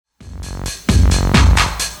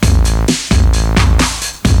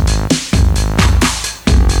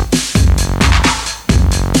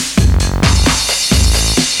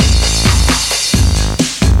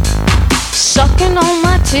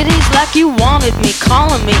like you wanted me,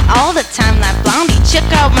 calling me all the time like Blondie. Check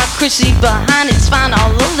out my Chrissy behind, it's fine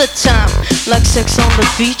all of the time, like sex on the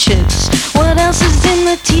beaches. What else is in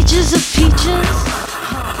the teachers of peaches?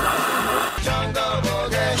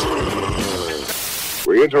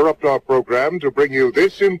 We interrupt our program to bring you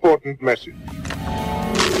this important message.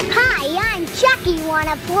 Hi, I'm Chucky.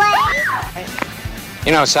 Wanna play?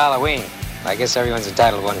 You know, it's Halloween. I guess everyone's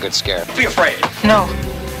entitled to one good scare. Be afraid. No.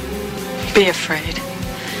 Be afraid.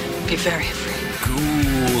 Be very afraid.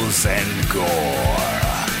 Ghouls and gore.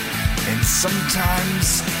 And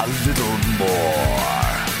sometimes a little more.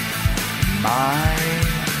 My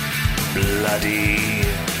Bloody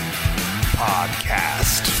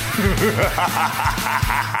Podcast.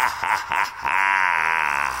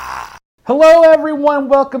 Hello, everyone.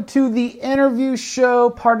 Welcome to the interview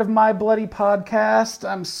show, part of My Bloody Podcast.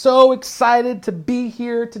 I'm so excited to be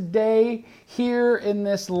here today, here in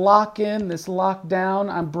this lock-in, this lockdown.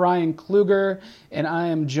 I'm Brian Kluger, and I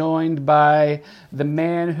am joined by the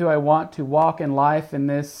man who I want to walk in life in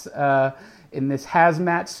this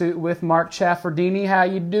hazmat suit with, Mark Chaffardini. How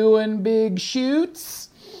you doing, Big Shoots?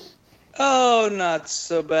 Oh, not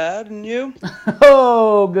so bad. And you?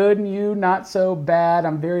 Oh, good. And you? Not so bad.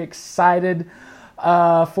 I'm very excited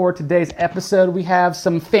for today's episode. We have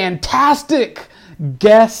some fantastic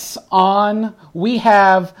guests on. We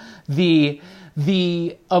have the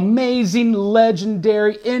amazing,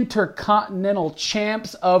 legendary, intercontinental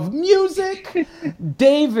champs of music,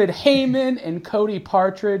 David Heyman and Cody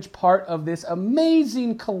Partridge, part of this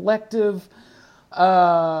amazing collective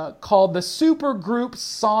called the Supergroup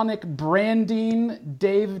Sonic Branding.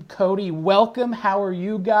 David, Cody, welcome. How are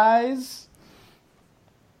you guys?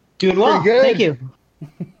 Doing well. Thank you.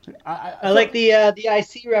 I like the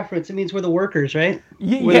IC reference. It means we're the workers, right?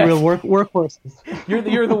 We're the real workhorses. You're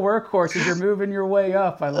the workhorses. You're moving your way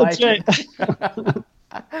up. I like it.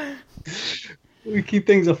 We keep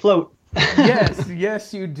things afloat.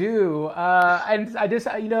 yes, you do. And I just,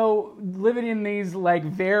 living in these like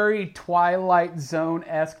very Twilight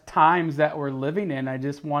Zone-esque times that we're living in, I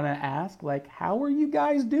just want to ask, like, how are you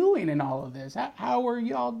guys doing in all of this? How are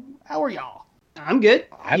y'all? I'm good.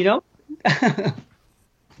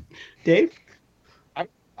 Dave?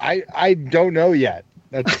 I don't know yet.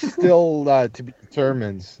 That's still to be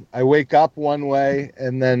determined. I wake up one way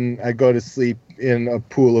and then I go to sleep in a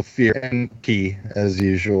pool of fear and pee as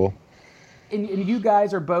usual. And you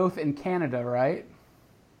guys are both in Canada, right?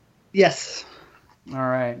 Yes. All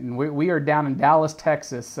right, and we are down in Dallas,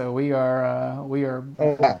 Texas, so we are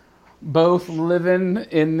both living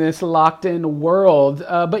in this locked-in world.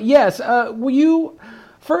 But yes, will you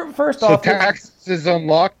first off? So Texas is on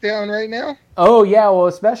lockdown right now? Oh yeah, well,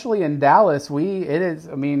 especially in Dallas, it is.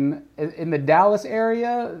 I mean, in the Dallas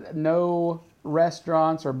area, no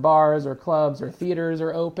restaurants or bars or clubs or theaters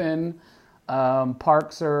are open.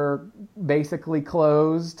 Parks are basically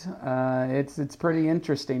closed. It's pretty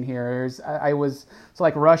interesting here. It's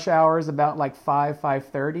like rush hours about like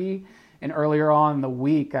 5:30, and earlier on in the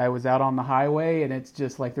week I was out on the highway and it's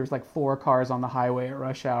just like there's like 4 cars on the highway at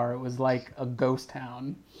rush hour. It was like a ghost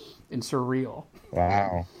town and surreal.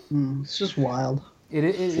 Wow. It's just wild.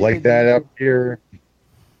 It's like that up here.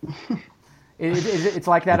 It's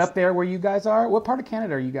like that up there where you guys are? What part of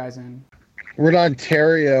Canada are you guys in? We're in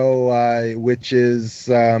Ontario, which is,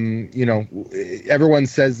 everyone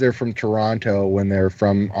says they're from Toronto when they're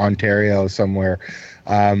from Ontario somewhere.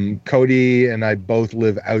 Cody and I both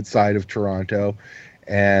live outside of Toronto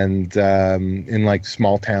and in like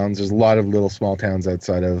small towns. There's a lot of little small towns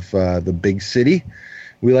outside of the big city.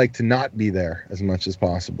 We like to not be there as much as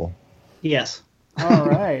possible. Yes. All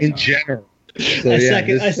right. In general. So, I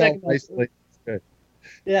second. Good.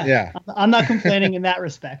 Yeah. I'm not complaining in that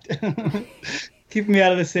respect. Keep me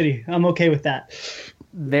out of the city. I'm okay with that.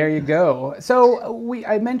 There you go. So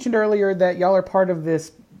I mentioned earlier that y'all are part of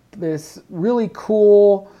this really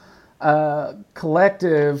cool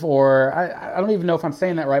collective, or I don't even know if I'm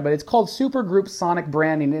saying that right, but it's called Supergroup Sonic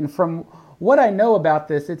Branding. And from what I know about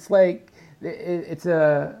this, it's like it's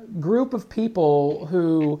a group of people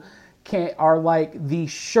who are like the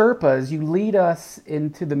Sherpas. You lead us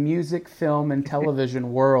into the music, film, and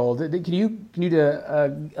television world. Can you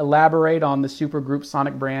elaborate on the Supergroup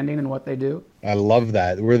Sonic Branding and what they do? I love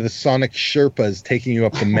that. We're the Sonic Sherpas taking you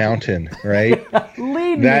up the mountain, right?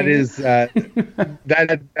 That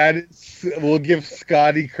is. We'll give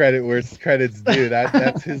Scotty credit where credit's due.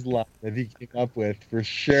 That's his line that he came up with for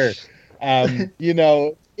sure.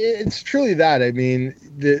 It's truly that. I mean,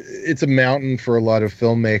 it's a mountain for a lot of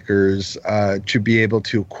filmmakers to be able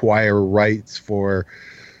to acquire rights for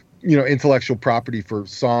intellectual property for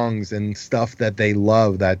songs and stuff that they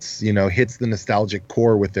love that's, hits the nostalgic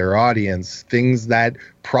core with their audience, things that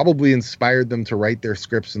probably inspired them to write their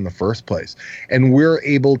scripts in the first place. And we're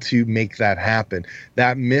able to make that happen.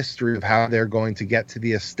 That mystery of how they're going to get to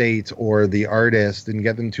the estate or the artist and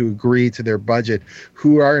get them to agree to their budget,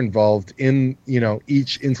 who are involved in,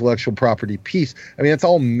 each intellectual property piece. I mean, it's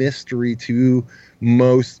all mystery to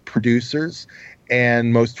most producers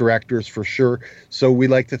and most directors for sure. So we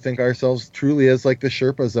like to think ourselves truly as like the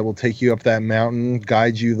Sherpas that will take you up that mountain,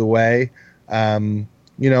 guide you the way.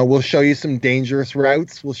 We'll show you some dangerous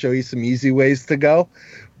routes. We'll show you some easy ways to go,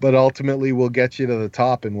 but ultimately we'll get you to the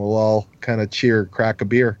top and we'll all kind of crack a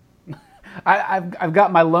beer. I've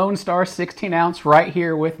got my Lone Star 16 ounce right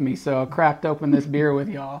here with me. So I cracked open this beer with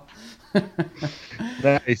y'all.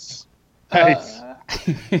 Nice.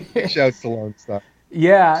 Shouts to Lone Star.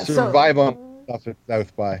 Yeah. Survive on stuff at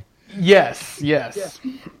South by. Yes.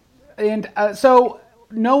 And so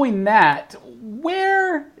knowing that,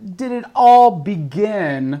 where did it all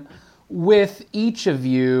begin with each of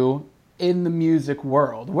you in the music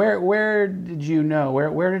world? Where did you know?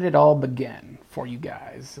 Where did it all begin for you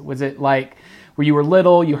guys? Was it like where you were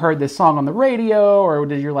little, you heard this song on the radio, or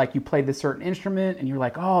did you played this certain instrument and you're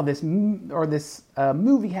like, oh, this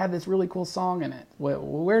movie had this really cool song in it?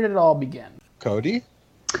 Where did it all begin? Cody?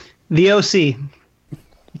 The OC.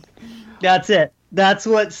 That's it. That's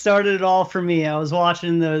what started it all for me. I was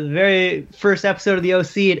watching the very first episode of the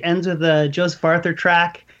OC. It ends with a Joseph Arthur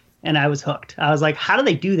track, and I was hooked. I was like, how do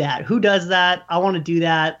they do that? Who does that? I want to do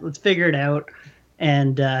that. Let's figure it out.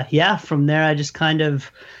 And from there, I just kind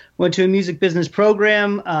of went to a music business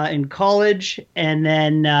program in college, and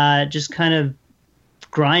then just kind of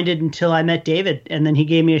grinded until I met David. And then he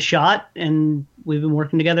gave me a shot, and we've been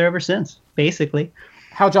working together ever since, basically.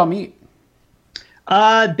 How'd y'all meet?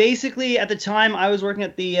 Basically, at the time, I was working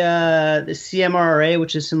at the CMRRA,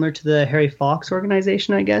 which is similar to the Harry Fox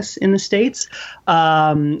organization, I guess, in the States.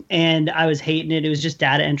 And I was hating it. It was just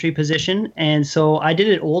data entry position. And so I did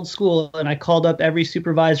it old school, and I called up every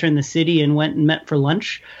supervisor in the city and went and met for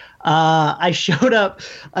lunch. I showed up.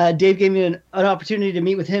 Dave gave me an opportunity to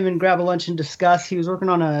meet with him and grab a lunch and discuss. He was working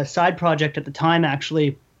on a side project at the time,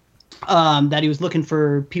 actually. That he was looking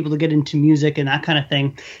for people to get into music and that kind of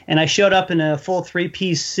thing. And I showed up in a full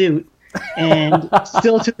 3-piece suit, and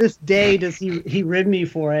still to this day does he rib me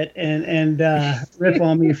for it and rip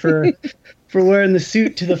on me for wearing the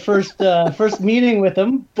suit to the first meeting with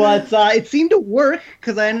him. But it seemed to work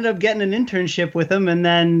because I ended up getting an internship with him, and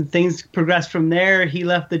then things progressed from there. He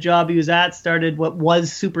left the job he was at, started what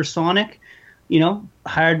was Supersonic,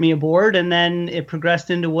 hired me aboard, and then it progressed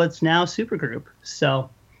into what's now Supergroup. So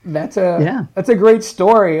that's a great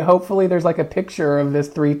story. Hopefully there's a picture of this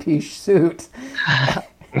 3-piece suit. I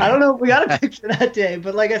don't know if we got a picture that day,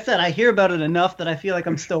 but like I said, I hear about it enough that I feel like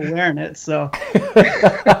I'm still wearing it. So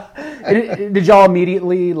did y'all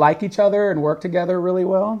immediately like each other and work together really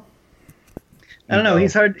well? I don't know.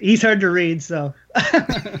 He's hard to read, so.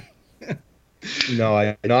 No,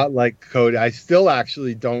 I not like Cody. I still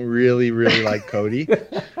actually don't really like Cody.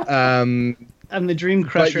 I'm the dream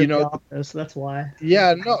crusher of the office, so that's why.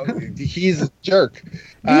 Yeah, no, he's a jerk.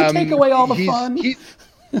 You take away all the fun.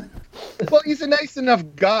 Well, he's a nice enough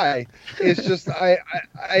guy. It's just I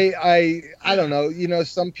don't know.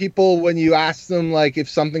 Some people, when you ask them if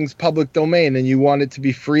something's public domain and you want it to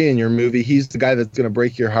be free in your movie, he's the guy that's going to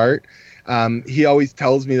break your heart. He always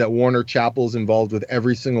tells me that Warner Chappell is involved with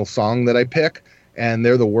every single song that I pick, and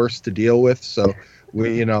they're the worst to deal with. So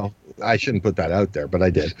I shouldn't put that out there, but I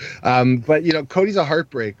did. But Cody's a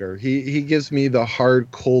heartbreaker. He gives me the hard,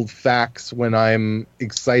 cold facts when I'm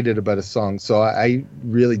excited about a song. So I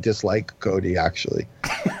really dislike Cody, actually.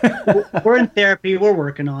 We're in therapy. We're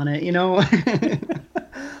working on it, Not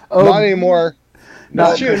anymore.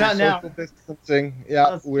 Not true. Not now. Distancing.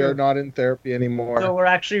 Yeah, we are not in therapy anymore. So we're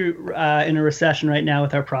actually in a recession right now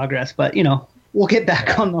with our progress, but we'll get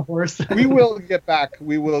back on the horse. We will get back.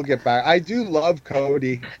 I do love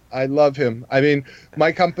Cody. I love him. I mean,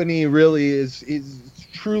 my company really is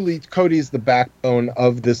truly, Cody's the backbone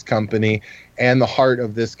of this company and the heart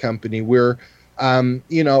of this company. We're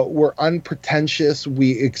unpretentious.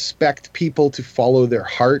 We expect people to follow their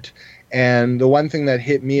heart. And the one thing that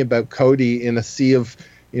hit me about Cody in a sea of,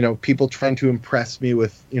 people trying to impress me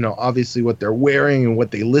with, obviously what they're wearing and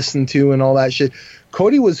what they listen to and all that shit.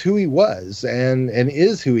 Cody was who he was and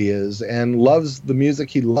is who he is and loves the music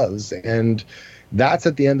he loves. And that's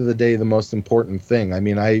at the end of the day the most important thing. I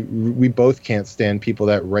mean, we both can't stand people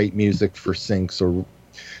that write music for syncs or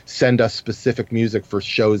send us specific music for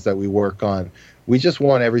shows that we work on. We just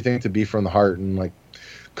want everything to be from the heart, and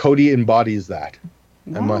Cody embodies that.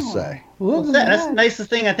 I must say. Well, that's the nicest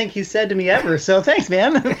thing I think he said to me ever. So thanks,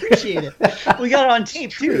 man. I appreciate it. We got it on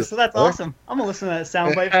tape too, so that's awesome. I'm gonna listen to that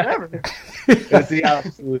soundbite forever. It's the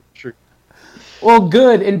absolute truth. Well,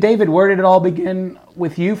 good. And David, where did it all begin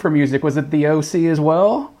with you for music? Was it the OC as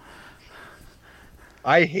well?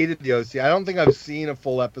 I hated the OC. I don't think I've seen a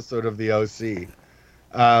full episode of the OC.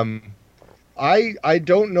 I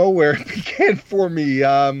don't know where it began for me.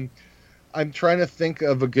 I'm trying to think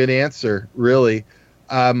of a good answer, really.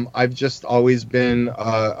 I've just always been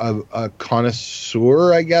a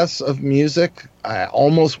connoisseur, I guess, of music. I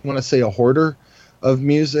almost want to say a hoarder of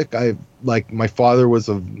music. My father was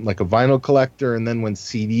a vinyl collector, and then when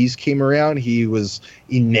CDs came around, he was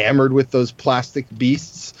enamored with those plastic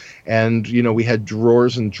beasts, and we had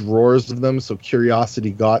drawers and drawers of them. So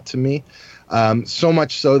curiosity got to me, so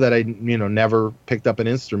much so that I never picked up an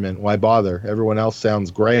instrument. Why bother? Everyone else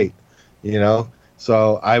sounds great,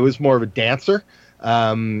 So I was more of a dancer,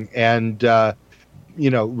 and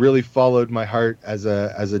really followed my heart as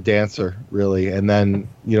a dancer, really, and then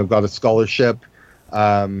got a scholarship.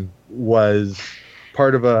 Was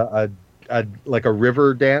part of a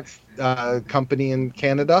river dance company in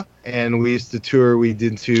Canada, and we used to tour. We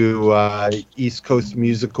did to East Coast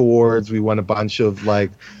Music Awards. We won a bunch of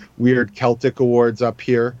weird Celtic awards up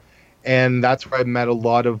here, and that's where I met a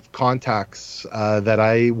lot of contacts that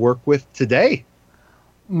I work with today.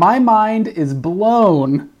 My mind is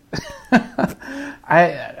blown.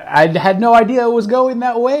 I had no idea it was going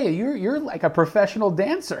that way. You're like a professional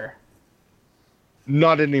dancer.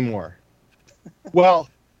 Not anymore. Well,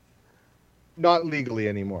 not legally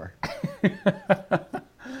anymore.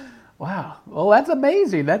 Wow. Well, that's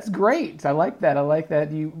amazing. That's great. I like that. I like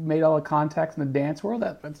that you made all the contacts in the dance world.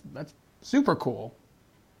 That's super cool.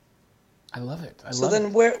 I love it. So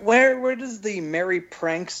then where does the merry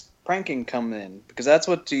pranking come in? Because that's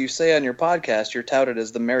what you say on your podcast. You're touted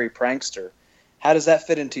as the merry prankster. How does that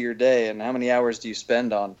fit into your day, and how many hours do you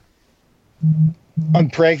spend on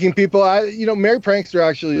pranking people? Merry prankster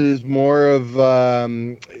actually is more of,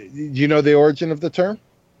 do you know the origin of the term?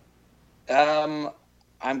 I'm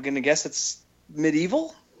going to guess it's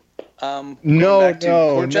medieval. No.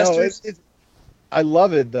 I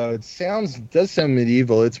love it though. It does sound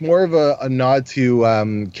medieval. It's more of a nod to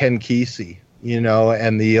Ken Kesey,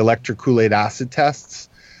 and the electric Kool-Aid acid tests.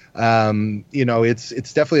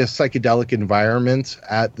 It's definitely a psychedelic environment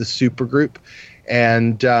at the supergroup.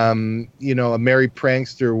 And, a merry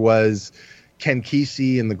prankster was Ken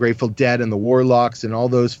Kesey and the Grateful Dead and the Warlocks and all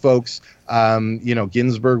those folks.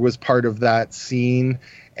 Ginsberg was part of that scene.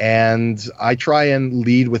 And I try and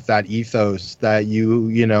lead with that ethos that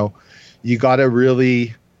you got to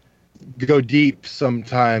really go deep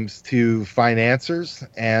sometimes to find answers.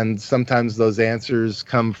 And sometimes those answers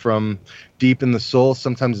come from deep in the soul.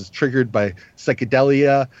 Sometimes it's triggered by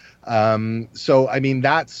psychedelia.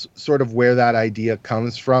 That's sort of where that idea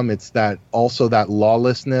comes from. It's that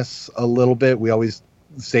lawlessness a little bit. We always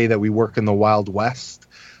say that we work in the Wild West.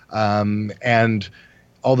 And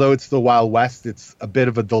although it's the Wild West, it's a bit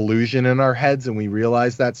of a delusion in our heads, and we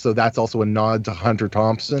realize that. So that's also a nod to Hunter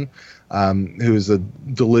Thompson, who's a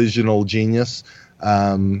delusional genius,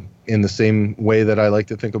 in the same way that I like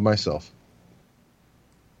to think of myself.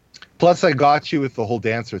 Plus, I got you with the whole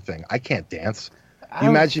dancer thing. I can't dance. You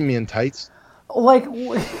imagine me in tights? I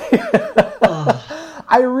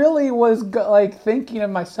really was thinking of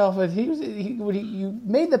myself as you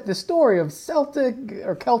made up the story of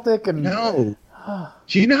Celtic and no.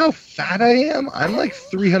 Do you know how fat I am? I'm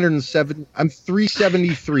 307. I'm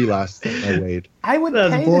 373 last time I weighed. I would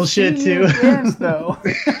That's pay bullshit to see you dance, though.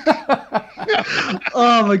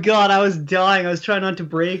 Oh my god, I was dying. I was trying not to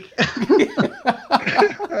break.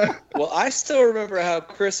 Well, I still remember how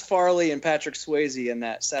Chris Farley and Patrick Swayze in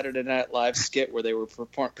that Saturday Night Live skit where they were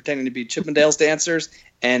pretending to be Chippendales dancers,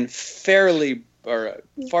 and Farley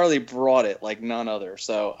brought it like none other.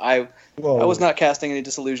 So I was not casting any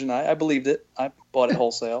disillusion. I believed it. I bought it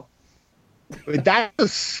wholesale. That's a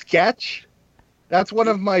sketch? That's one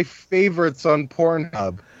of my favorites on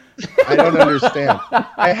Pornhub. I don't understand.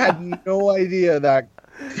 I had no idea that,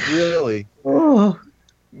 really. Oh.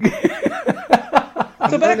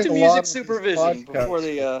 So back to music supervision before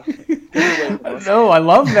the. No, I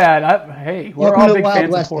love that. Hey, we're all big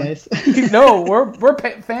fans of porn. No, we're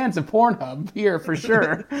fans of Pornhub here for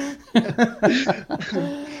sure.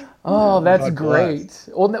 Oh, that's great.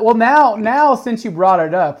 Well, now since you brought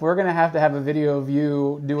it up, we're gonna have to have a video of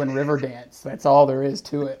you doing Riverdance. That's all there is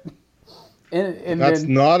to it. And that's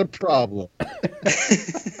not a problem.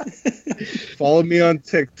 Follow me on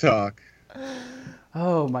TikTok.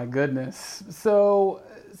 Oh my goodness. So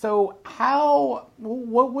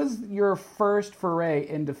what was your first foray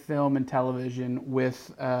into film and television with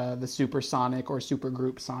the Supersonic or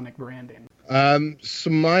Supergroup Sonic branding? So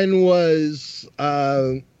mine was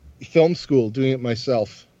film school, doing it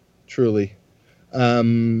myself, truly.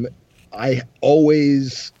 I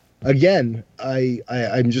always, again,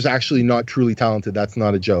 I'm just actually not truly talented. That's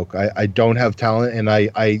not a joke. I don't have talent, and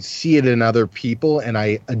I see it in other people, and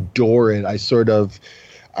I adore it.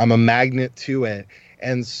 I'm a magnet to it.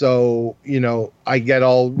 And so, I get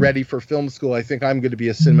all ready for film school. I think I'm going to be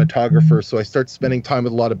a cinematographer. So I start spending time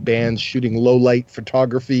with a lot of bands, shooting low light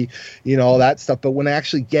photography, all that stuff. But when I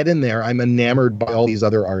actually get in there, I'm enamored by all these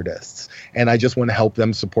other artists, and I just want to help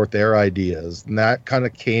them support their ideas. And that kind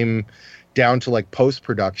of came down to like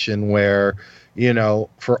post-production where,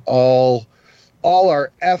 for all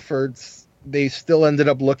our efforts, they still ended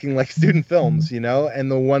up looking like student films, and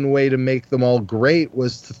the one way to make them all great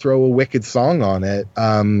was to throw a wicked song on it,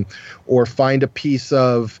 or find a piece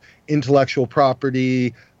of intellectual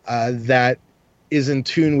property that is in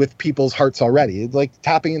tune with people's hearts already. It's like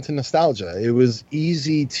tapping into nostalgia. It was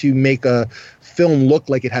easy to make a film look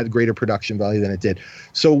like it had greater production value than it did.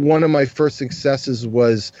 So one of my first successes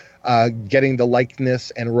was getting the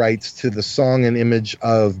likeness and rights to the song and image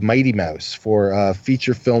of Mighty Mouse for a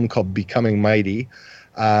feature film called Becoming Mighty.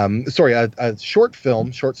 A short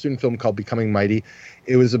student film called Becoming Mighty.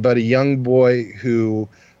 It was about a young boy who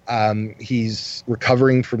he's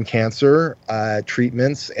recovering from cancer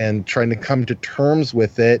treatments and trying to come to terms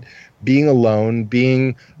with it, being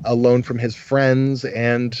alone from his friends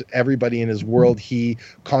and everybody in his world. He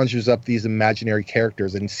conjures up these imaginary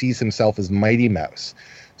characters and sees himself as Mighty Mouse.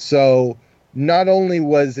 So not only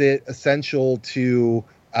was it essential to,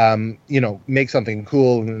 make something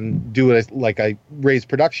cool and do it like I raised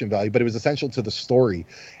production value, but it was essential to the story.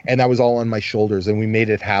 And that was all on my shoulders, and we made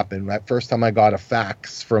it happen. That first time I got a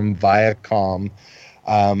fax from Viacom,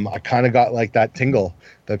 I kind of got like that tingle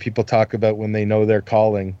that people talk about when they know they're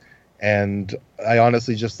calling. And I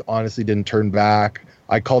honestly didn't turn back.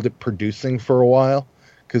 I called it producing for a while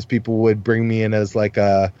because people would bring me in as like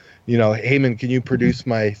a, hey man, can you produce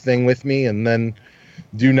my thing with me? And then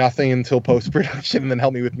do nothing until post-production and then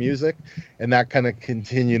help me with music. And that kind of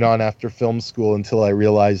continued on after film school until I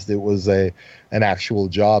realized it was an actual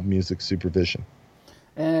job, music supervision.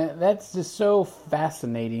 And that's just so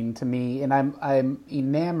fascinating to me. And I'm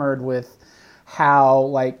enamored with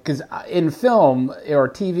how, because in film or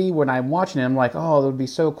TV, when I'm watching it, I'm like, oh, it would be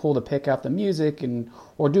so cool to pick out the music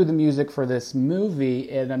or do the music for this movie.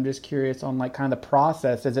 And I'm just curious on kind of the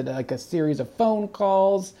process. Is it like a series of phone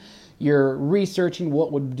calls? You're researching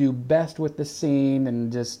what would do best with the scene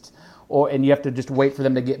and you have to just wait for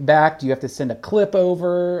them to get back? Do you have to send a clip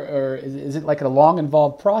over? Or is it like a long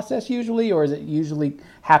involved process usually? Or is it usually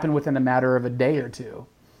happen within a matter of a day or two?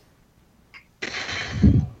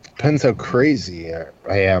 Depends how crazy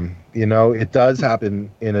I am. It does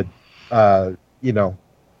happen in a,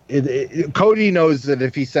 Cody knows that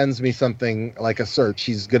if he sends me something like a search,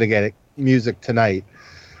 he's going to get music tonight.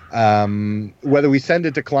 Whether we send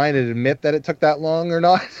it to client and admit that it took that long or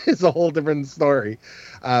not is a whole different story.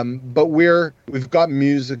 But we've got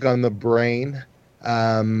music on the brain,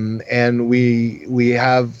 and we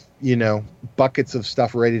have, buckets of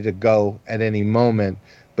stuff ready to go at any moment.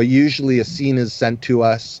 But usually a scene is sent to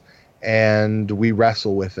us, and we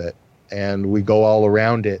wrestle with it, and we go all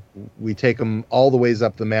around it. We take them all the ways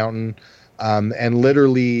up the mountain, and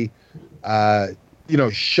literally,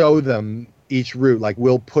 show them each route. Like,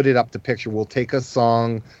 we'll put it up to picture. We'll take a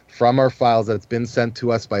song from our files that's been sent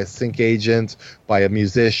to us by a sync agent, by a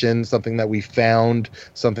musician, something that we found,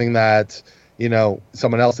 something that,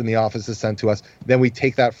 someone else in the office has sent to us. Then we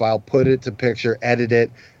take that file, put it to picture, edit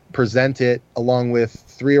it, present it along with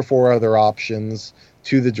 3 or 4 other options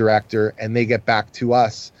to the director, and they get back to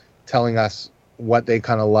us telling us what they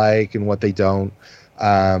kind of like and what they don't.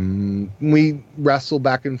 We wrestle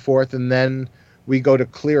back and forth, and then we go to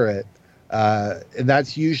clear it. And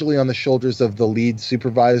that's usually on the shoulders of the lead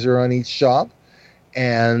supervisor on each job.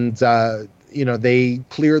 And, they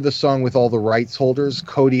clear the song with all the rights holders.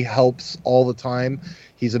 Cody helps all the time.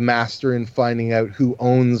 He's a master in finding out who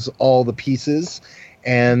owns all the pieces.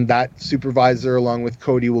 And that supervisor, along with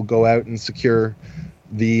Cody, will go out and secure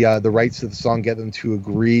the rights to the song, get them to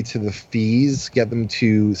agree to the fees, get them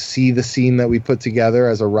to see the scene that we put together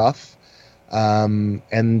as a rough. And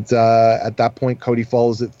at that point, Cody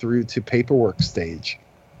follows it through to paperwork stage.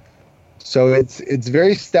 So it's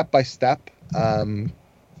very step by step,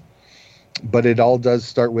 but it all does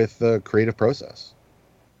start with the creative process.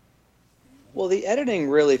 Well, the editing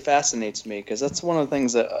really fascinates me because that's one of the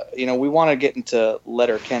things that we want to get into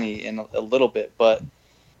Letterkenny in a little bit, but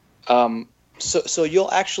so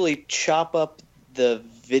you'll actually chop up the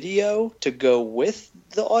video to go with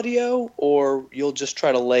the audio, or you'll just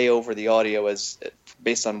try to lay over the audio as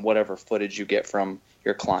based on whatever footage you get from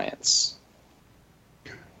your clients?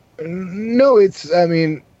 No, if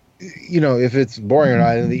it's boring or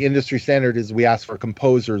not, the industry standard is we ask for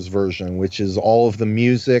composer's version, which is all of the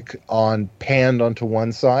music panned onto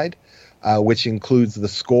one side, which includes the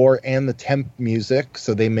score and the temp music.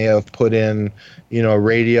 So they may have put in, a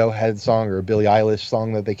Radiohead song or a Billie Eilish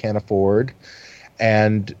song that they can't afford.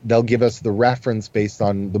 And they'll give us the reference based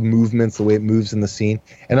on the movements, the way it moves in the scene.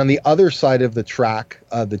 And on the other side of the track,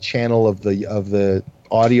 the channel of the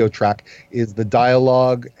audio track is the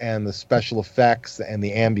dialogue and the special effects and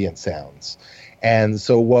the ambient sounds. And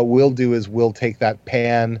so what we'll do is we'll take that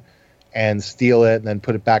pan and steal it and then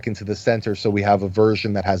put it back into the center, so we have a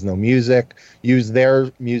version that has no music, use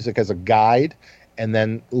their music as a guide, and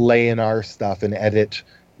then lay in our stuff and edit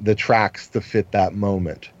the tracks to fit that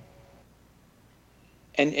moment.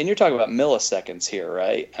 And you're talking about milliseconds here,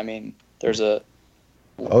 right? I mean, there's one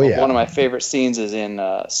of my favorite scenes is in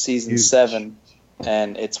season 7,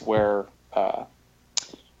 and it's where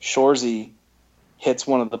Shoresy hits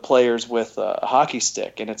one of the players with a hockey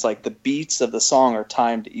stick, and it's like the beats of the song are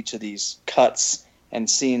timed to each of these cuts and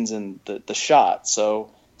scenes in the shot.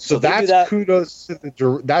 So that's kudos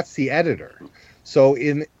to that's the editor. So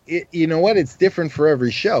you know what? It's different for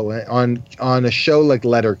every show. On a show like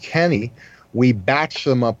Letterkenny, we batch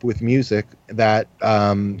them up with music that,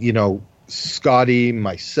 Scotty,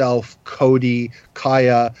 myself, Cody,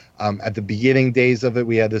 Kaya, at the beginning days of it,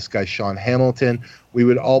 we had this guy, Sean Hamilton. We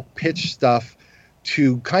would all pitch stuff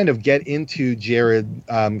to kind of get into Jared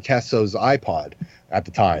Kesso's iPod at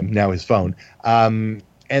the time, now his phone.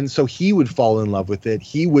 And so he would fall in love with it.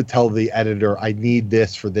 He would tell the editor, I need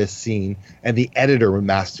this for this scene. And the editor would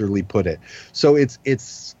masterly put it. So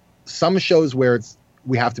it's some shows where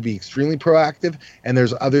we have to be extremely proactive, and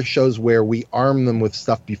there's other shows where we arm them with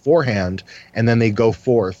stuff beforehand, and then they go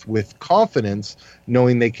forth with confidence,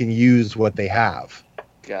 knowing they can use what they have.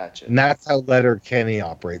 Gotcha. And that's how Letterkenny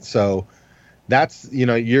operates. So that's,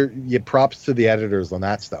 your props to the editors on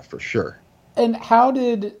that stuff for sure. And how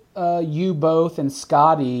did you both and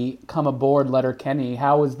Scotty come aboard Letterkenny?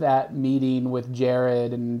 How was that meeting with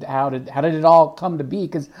Jared, and how did it all come to be?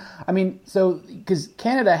 Because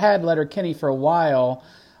Canada had Letterkenny for a while.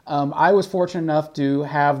 I was fortunate enough to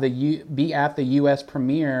have be at the U.S.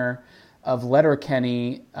 premiere of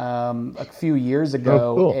Letterkenny a few years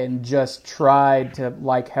ago, cool. And just tried to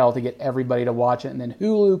like hell to get everybody to watch it, and then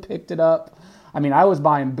Hulu picked it up. I mean, I was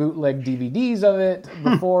buying bootleg DVDs of it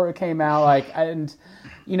before it came out,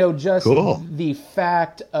 just cool. The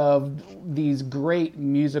fact of these great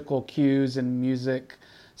musical cues and music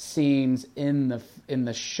scenes in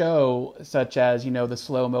the show, such as, the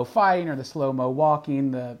slow-mo fighting or the slow-mo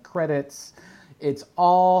walking, the credits, it's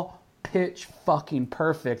all pitch fucking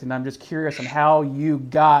perfect. And I'm just curious on how you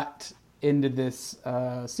got into this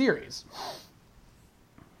series.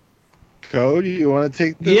 Cody, you want to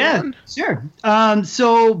take this one? Sure.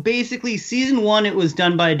 So basically, season 1, it was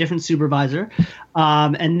done by a different supervisor.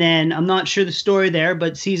 And then, I'm not sure the story there,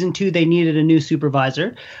 but season 2, they needed a new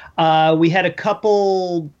supervisor. We had a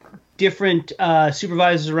couple different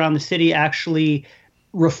supervisors around the city actually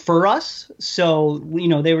refer us. So,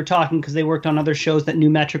 they were talking because they worked on other shows that New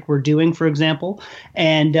Metric were doing, for example.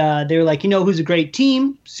 And they were like, who's a great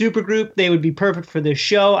team? Supergroup. They would be perfect for this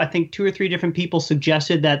show. I think 2 or 3 different people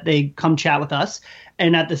suggested that they come chat with us.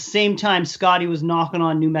 And at the same time, Scotty was knocking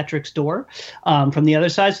on New Metric's door from the other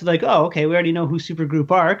side. So like, oh, okay, we already know who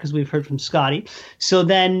Supergroup are because we've heard from Scotty. So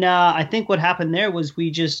then I think what happened there was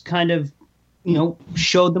we just kind of,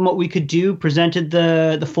 showed them what we could do, presented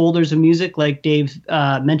the folders of music like Dave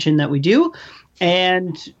mentioned that we do.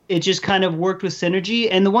 And it just kind of worked with synergy.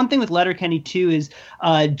 And the one thing with Letterkenny too is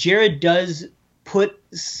Jared does put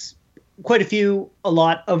a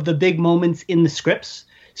lot of the big moments in the scripts.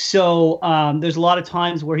 So there's a lot of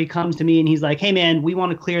times where he comes to me and he's like, hey man, we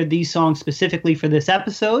want to clear these songs specifically for this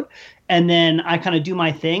episode. And then I kind of do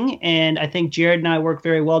my thing. And I think Jared and I work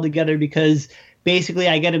very well together because basically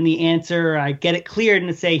I get him the answer, I get it cleared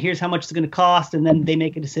and say, here's how much it's going to cost. And then they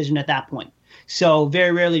make a decision at that point. So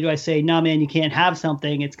very rarely do I say, nah, man, you can't have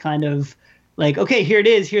something. It's kind of like, okay, here it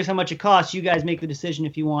is. Here's how much it costs. You guys make the decision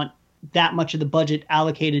if you want that much of the budget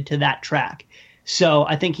allocated to that track. So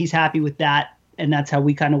I think he's happy with that. And that's how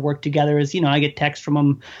we kind of work together is, I get text from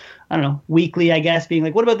him I don't know, weekly, I guess, being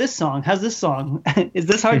like, what about this song? How's this song? Is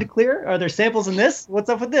this hard to clear? Are there samples in this? What's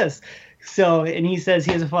up with this? So, and he says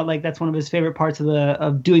he has a fun, like, that's one of his favorite parts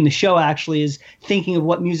of doing the show, actually, is thinking of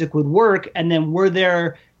what music would work. And then we're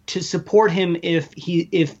there to support him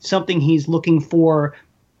if something he's looking for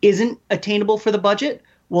isn't attainable for the budget.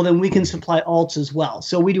 Well, then we can supply alts as well.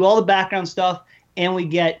 So we do all the background stuff. And we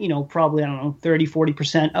get, probably, 30,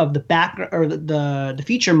 40% of the background or the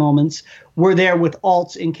feature moments. We're there with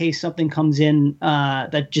alts in case something comes in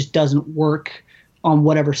that just doesn't work on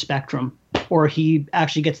whatever spectrum. Or he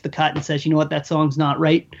actually gets the cut and says, you know what, that song's not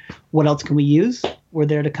right. What else can we use? We're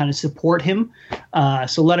there to kind of support him.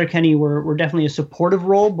 So Letterkenny, we're definitely a supportive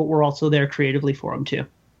role, but we're also there creatively for him too.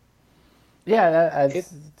 Yeah,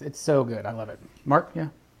 it's so good. I love it. Mark, yeah.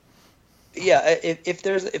 Yeah, if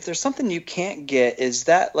there's something you can't get, is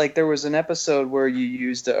that like there was an episode where you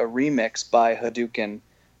used a remix by Hadouken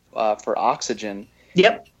for Oxygen.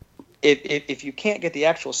 Yep. If you can't get the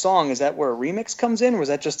actual song, is that where a remix comes in, or was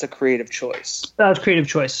that just a creative choice? That was creative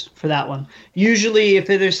choice for that one. Usually, if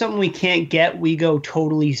there's something we can't get, we go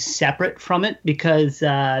totally separate from it because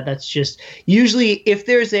that's just usually if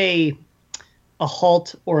there's a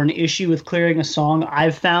halt or an issue with clearing a song,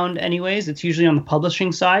 I've found anyways, it's usually on the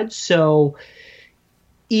publishing side. So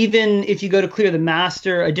even if you go to clear the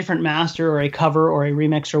master, a different master or a cover or a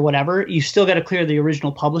remix or whatever, you still got to clear the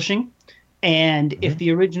original publishing. And if the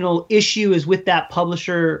original issue is with that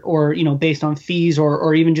publisher or, based on fees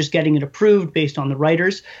or even just getting it approved based on the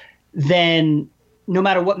writers, then no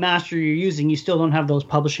matter what master you're using, you still don't have those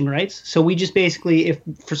publishing rights. So we just basically, if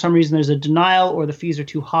for some reason there's a denial or the fees are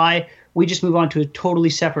too high, we just move on to a totally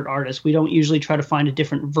separate artist. We don't usually try to find a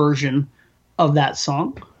different version of that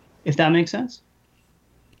song, if that makes sense.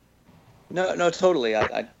 No, totally.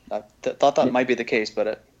 I thought that might be the case, but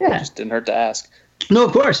it just didn't hurt to ask. No,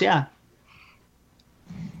 of course, yeah.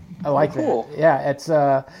 I like that. Yeah, it's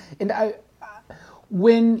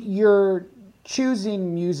when you're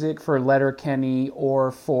choosing music for Letterkenny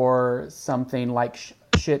or for something like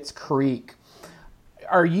Schitt's Creek,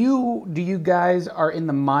 do you guys are in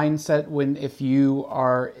the mindset if you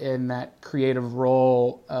are in that creative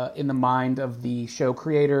role in the mind of the show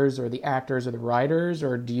creators or the actors or the writers,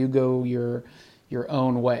 or do you go your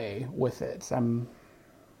own way with it?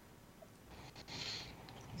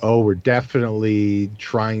 We're definitely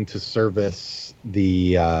trying to service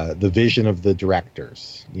the vision of the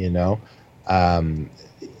directors.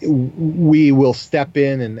 We will step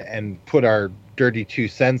in and put our dirty 2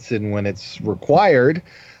 cents in when it's required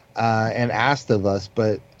and asked of us,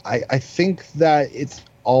 but I think that it's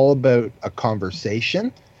all about a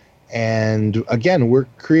conversation. And again, we're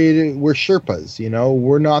Sherpas,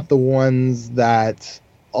 we're not the ones that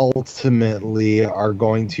ultimately are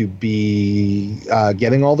going to be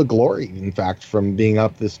getting all the glory, in fact, from being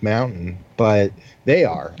up this mountain, but they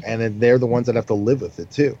are, and they're the ones that have to live with it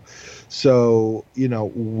too. So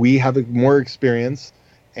we have more experience,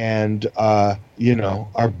 and our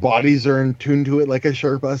bodies are in tune to it like a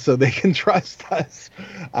Sherpa, so they can trust us,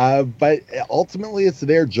 but ultimately it's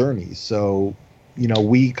their journey. So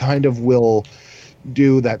we kind of will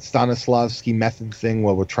do that Stanislavski method thing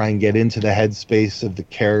where we'll try and get into the headspace of the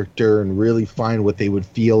character and really find what they would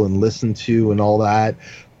feel and listen to and all that.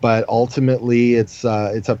 But ultimately, it's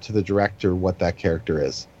up to the director what that character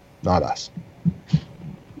is, not us.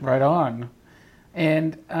 Right on.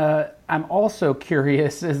 And I'm also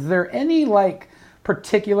curious, is there any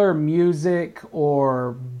particular music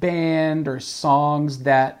or band or songs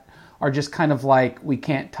that are just kind of we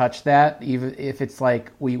can't touch that, even if it's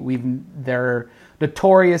they're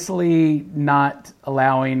notoriously not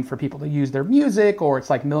allowing for people to use their music, or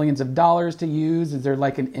it's millions of dollars to use? Is there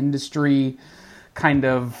an industry kind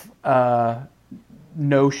of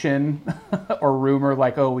notion or rumor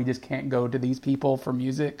we just can't go to these people for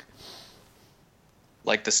music?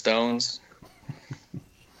 Like the Stones?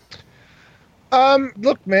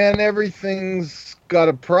 Look, man, everything's got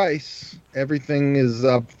a price. Everything is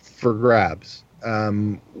up for grabs.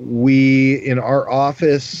 We in our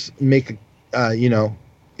office make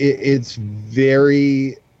it's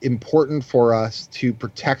very important for us to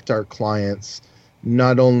protect our clients,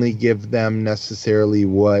 not only give them necessarily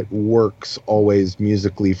what works always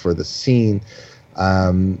musically for the scene.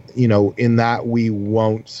 In that we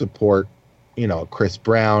won't support Chris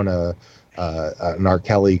Brown, an R.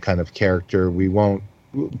 Kelly kind of character. We won't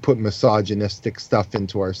put misogynistic stuff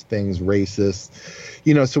into our things, racist,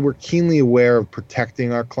 so we're keenly aware of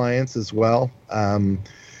protecting our clients as well.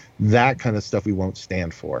 That kind of stuff we won't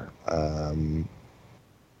stand for. But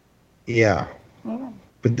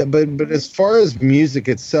as far as music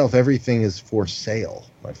itself, everything is for sale,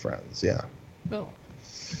 my friends. Yeah. Oh.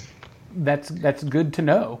 that's good to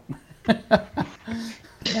know.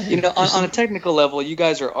 You know, on a technical level, you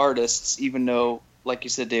guys are artists, even though, like you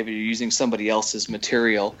said, David, you're using somebody else's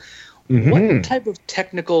material. What type of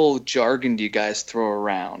technical jargon do you guys throw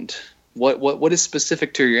around? What is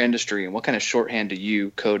specific to your industry, and what kind of shorthand do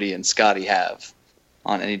you, Cody, and Scotty have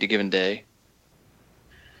on any given day?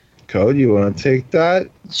 Cody, you want to take that?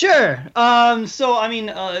 Sure. So, I mean,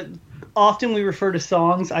 often we refer to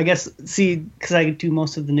songs, I guess, because I do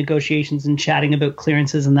most of the negotiations and chatting about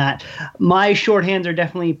clearances and that. My shorthands are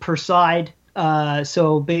definitely per side.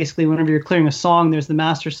 So basically, whenever you're clearing a song, there's the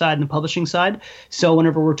master side and the publishing side. So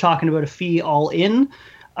whenever we're talking about a fee all in,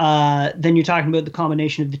 then you're talking about the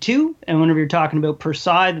combination of the two. And whenever you're talking about per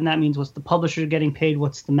side, then that means what's the publisher getting paid,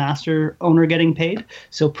 what's the master owner getting paid.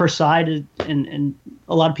 So per side, and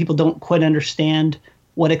a lot of people don't quite understand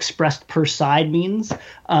what expressed per side means.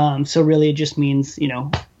 So really it just means, you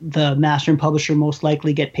know, the master and publisher most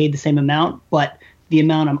likely get paid the same amount, but the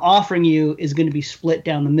amount I'm offering you is going to be split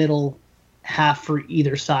down the middle, half for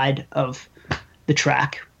either side of the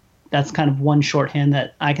track. That's kind of one shorthand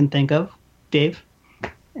that I can think of. Dave,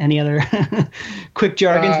 any other quick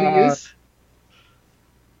jargons we use?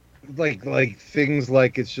 Like things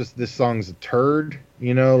like it's just this song's a turd,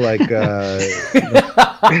 you know, like I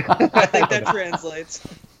think that translates.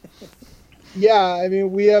 Yeah, I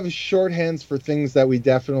mean, we have shorthands for things that we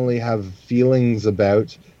definitely have feelings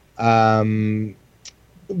about. But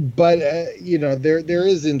you know, there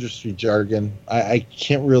is industry jargon. I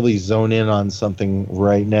can't really zone in on something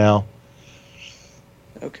right now.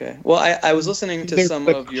 Okay. Well, I was listening to some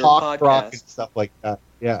of your rock and podcasts. stuff like that.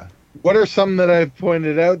 Yeah. What are some that I've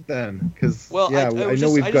pointed out then? Because I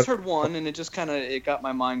just heard one, and it just kind of got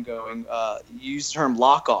my mind going. You used the term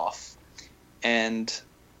lock off, and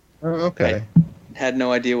okay, I had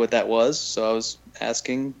no idea what that was, so I was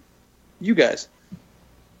asking you guys.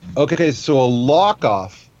 Okay, so a lock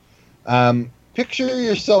off. Picture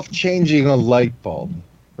yourself changing a light bulb,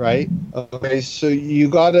 right? Okay, so you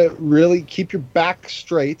got to really keep your back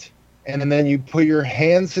straight, and then you put your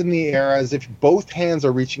hands in the air as if both hands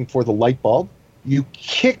are reaching for the light bulb. You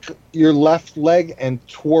kick your left leg and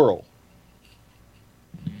twirl.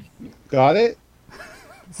 Got it?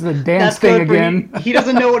 It's the dance thing again. He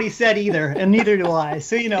doesn't know what he said either, and neither do I.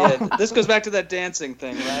 So, you know. Yeah, this goes back to that dancing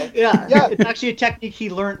thing, right? Yeah. It's actually a technique he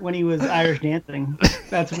learned when he was Irish dancing.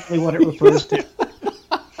 That's really what it refers to.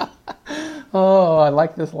 Oh, I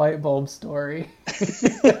like this light bulb story.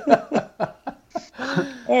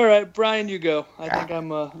 All right, Brian, you go. I think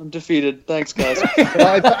I'm defeated. Thanks, guys.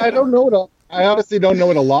 I don't know I honestly don't know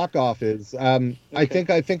what a lock off is. Okay. I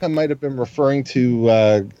think I might have been referring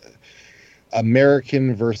to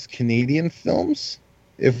American versus Canadian films,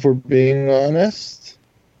 if we're being honest.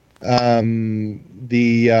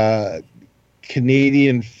 The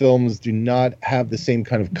Canadian films do not have the same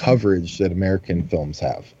kind of coverage that American films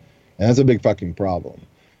have. And that's a big fucking problem.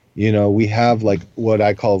 You know, we have like what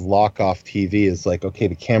I call lock off TV. It's like, okay,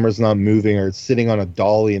 the camera's not moving, or it's sitting on a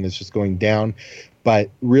dolly and it's just going down. But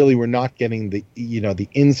really, we're not getting the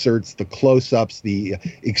inserts, the close-ups, the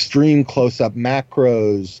extreme close-up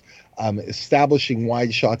macros, establishing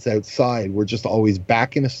wide shots outside. We're just always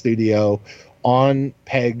back in a studio on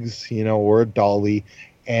pegs, you know, or a dolly,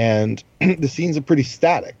 and the scenes are pretty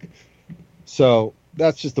static. So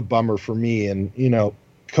that's just a bummer for me. And, you know,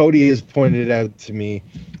 Cody has pointed out to me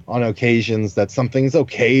on occasions that something's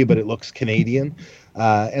okay, but it looks Canadian.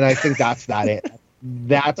 And I think that's it.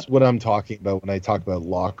 That's what I'm talking about when I talk about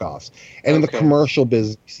lock-offs. And in the commercial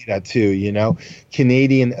business, you see that too, you know.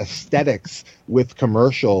 Canadian aesthetics with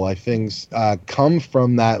commercial, I think, come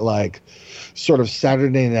from that, like, sort of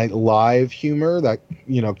Saturday Night Live humor that,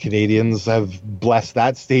 you know, Canadians have blessed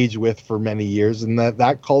that stage with for many years. And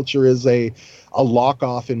that culture is a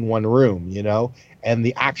lock-off in one room, you know. And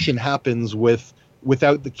the action happens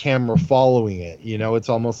without the camera following it, you know. It's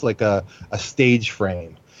almost like a stage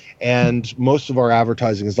frame. And most of our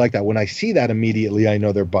advertising is like that. When I see that, immediately I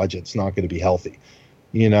know their budget's not going to be healthy,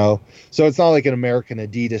 you know? So it's not like an American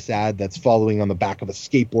Adidas ad that's following on the back of a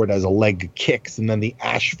skateboard as a leg kicks, and then the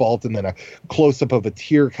asphalt, and then a close-up of a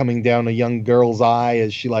tear coming down a young girl's eye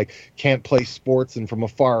as she, like, can't play sports, and from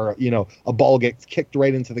afar, you know, a ball gets kicked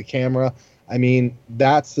right into the camera. I mean,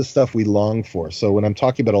 that's the stuff we long for. So when I'm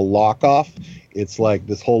talking about a lock-off, it's like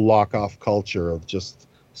this whole lock-off culture of just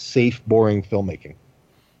safe, boring filmmaking.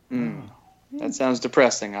 That sounds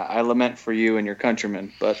depressing. I lament for you and your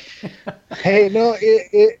countrymen, but Hey, no,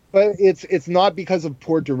 but it's not because of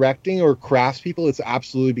poor directing or craftspeople. It's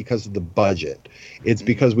absolutely because of the budget. It's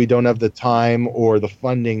because we don't have the time or the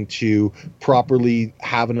funding to properly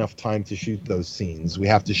have enough time to shoot those scenes. We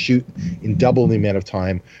have to shoot in double the amount of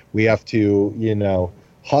time. We have to,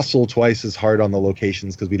 hustle twice as hard on the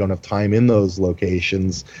locations because we don't have time in those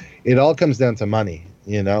locations. It all comes down to money,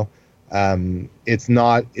 It's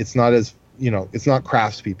not as it's not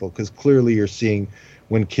craftspeople, because clearly you're seeing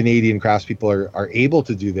when Canadian craftspeople are able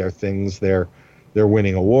to do their things, they're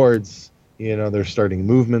winning awards. They're starting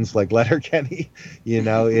movements like Letterkenny.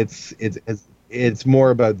 It's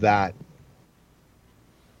more about that.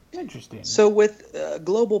 Interesting. So with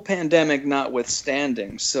global pandemic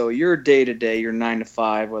notwithstanding, so your day-to-day, your 9 to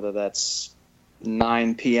 5, whether that's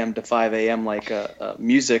 9 p.m. to 5 a.m. like a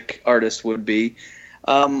music artist would be,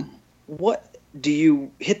 what do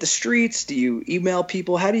you hit the streets? Do you email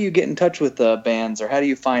people? How do you get in touch with bands, or how do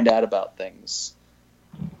you find out about things?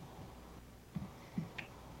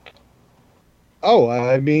 Oh,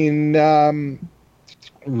 I mean,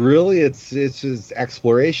 really, it's just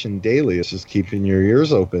exploration daily. It's just keeping your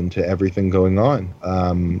ears open to everything going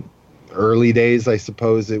on. Early days, I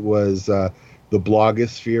suppose it was the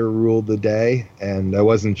blogosphere ruled the day, and I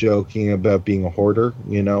wasn't joking about being a hoarder.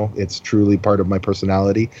 It's truly part of my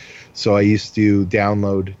personality. So I used to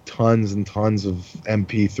download tons and tons of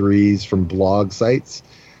MP3s from blog sites,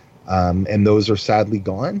 and those are sadly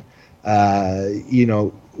gone.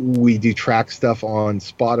 We do track stuff on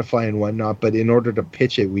Spotify and whatnot, but in order to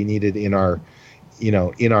pitch it, we need it in our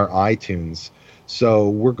iTunes. So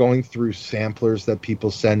we're going through samplers that people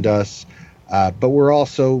send us, but we're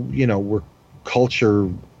also, we're culture,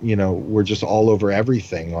 we're just all over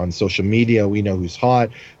everything on social media. We know who's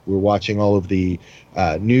hot. We're watching all of the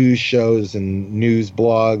news shows and news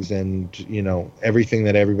blogs and, everything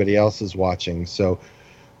that everybody else is watching. So,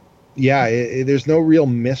 yeah, there's no real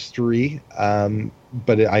mystery,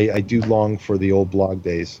 but I do long for the old blog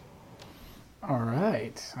days. All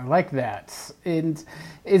right, I like that. And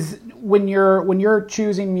is when you're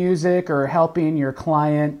choosing music or helping your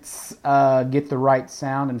clients get the right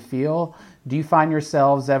sound and feel, do you find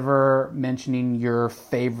yourselves ever mentioning your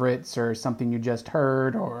favorites or something you just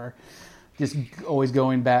heard, or just always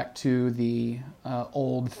going back to the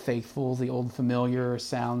old faithfuls, the old familiar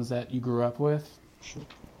sounds that you grew up with?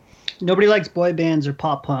 Nobody likes boy bands or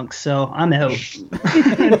pop punks, so I'm out.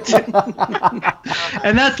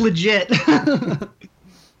 And that's legit.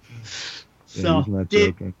 So,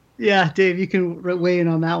 Dave, Dave, you can weigh in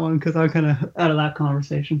on that one because I'm kind of out of that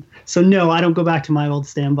conversation. So, no, I don't go back to my old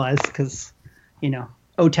standbys because,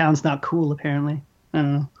 O-Town's not cool, apparently. I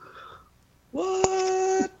don't know.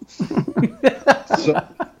 What? So,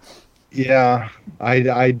 yeah,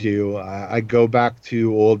 I do. I go back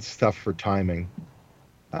to old stuff for timing.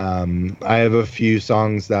 I have a few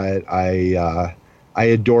songs that I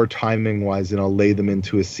adore timing wise, and I'll lay them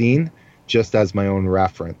into a scene just as my own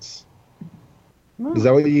reference. Oh. Is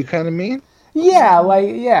that what you kind of mean? Yeah,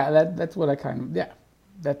 that's what I kind of,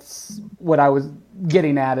 that's what I was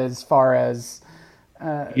getting at as far as.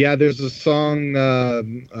 There's a song,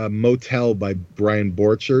 Motel by Brian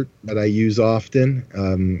Borchert, that I use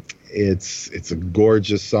often. It's a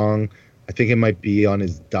gorgeous song. I think it might be on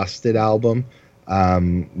his Dusted album.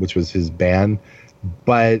 Which was his band,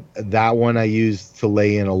 but that one I used to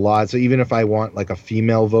lay in a lot. So even if I want like a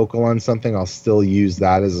female vocal on something, I'll still use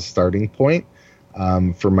that as a starting point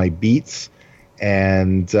for my beats.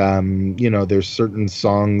 And there's certain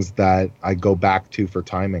songs that I go back to for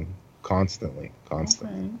timing constantly.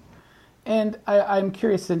 Okay. And I'm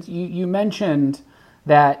curious, since you mentioned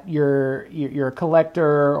that you're a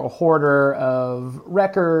collector, a hoarder of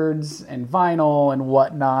records and vinyl and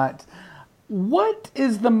whatnot. What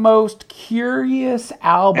is the most curious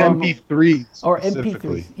album? MP3 or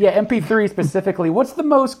MP3. Yeah, MP3 specifically. What's the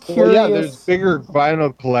most curious? Well, there's bigger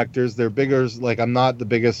vinyl collectors. They're bigger. Like, I'm not the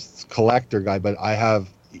biggest collector guy, but I have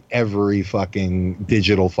every fucking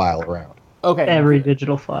digital file around. Okay. Every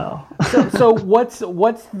digital file. so what's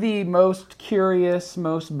the most curious,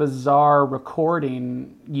 most bizarre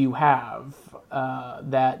recording you have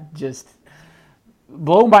that just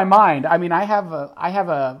blew my mind? I mean, I have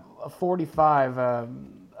a 45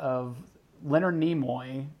 of Leonard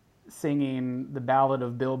Nimoy singing the Ballad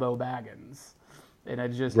of Bilbo Baggins, and I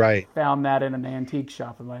just found that in an antique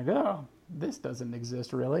shop. I'm like, oh, this doesn't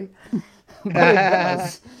exist really, but it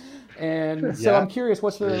does. And so I'm curious,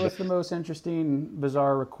 what's the most interesting,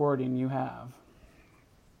 bizarre recording you have?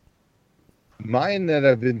 Mine that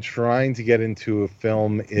I've been trying to get into a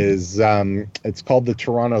film is it's called the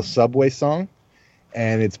Toronto Subway Song.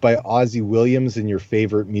 and it's by Ozzy Williams and Your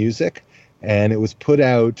Favorite Music, and it was put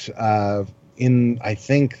out in I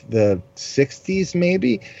think the 60s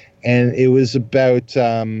maybe, and it was about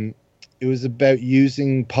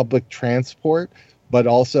using public transport, but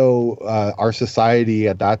also our society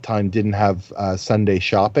at that time didn't have Sunday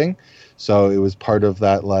shopping, so it was part of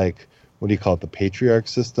that, like, what do you call it, the patriarch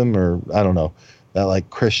system, or I don't know, that like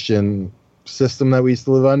Christian system that we used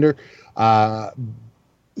to live under.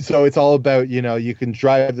 So it's all about, you can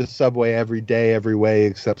drive the subway every day, every way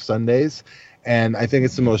except Sundays. And I think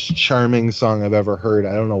it's the most charming song I've ever heard.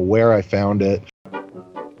 I don't know where I found it.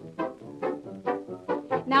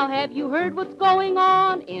 Now have you heard what's going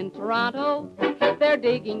on in Toronto? They're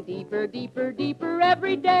digging deeper, deeper, deeper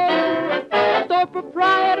every day. Store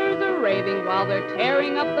proprietors are raving while they're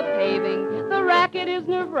tearing up the paving. The racket is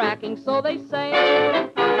nerve-wracking, so they say.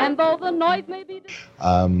 And though the noise may be...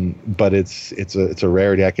 But it's a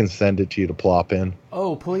rarity. I can send it to you to plop in.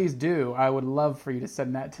 Oh, please do. I would love for you to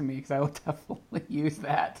send that to me, because I will definitely use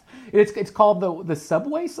that. It's called the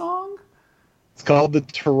Subway Song? It's called the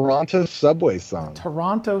Toronto Subway Song.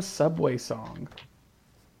 Toronto Subway Song.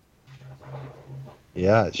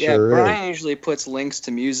 Yeah, it sure is. Brian usually puts links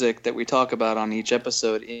to music that we talk about on each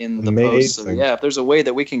episode in the Amazing. post. So yeah, if there's a way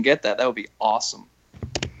that we can get that would be awesome.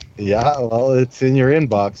 Yeah, well, it's in your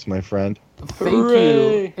inbox, my friend. Thank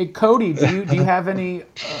you. Hey, Cody, do you have any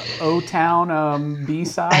O-Town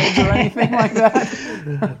B-sides or anything like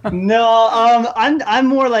that? No, I'm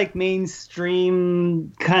more like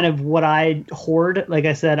mainstream, kind of what I hoard. Like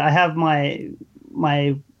I said, I have my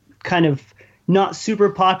kind of not super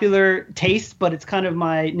popular taste, but it's kind of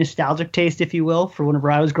my nostalgic taste, if you will, for whenever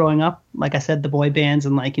I was growing up. Like I said, the boy bands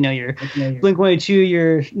and your Blink-182,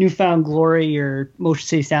 your Newfound Glory, your Motion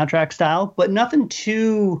City Soundtrack style, but nothing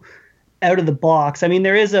too out of the box. I mean,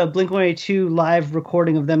 there is a Blink-182 live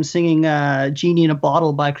recording of them singing Genie in a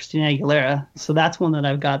Bottle by Christina Aguilera. So that's one that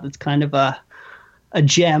I've got that's kind of a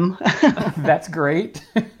gem. That's great.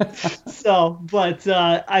 So, but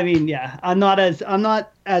I mean, yeah, I'm not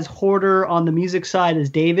as hoarder on the music side as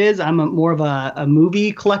Dave is. I'm more of a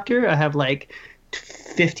movie collector. I have like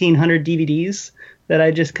 1,500 DVDs that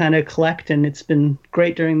I just kind of collect, and it's been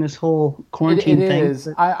great during this whole quarantine thing. It is.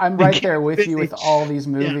 I'm right there with you with all these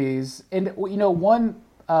movies. Yeah. And one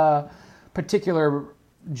particular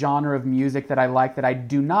genre of music that I like that I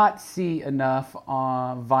do not see enough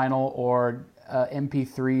on vinyl or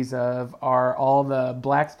MP3s of are all the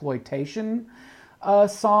blaxploitation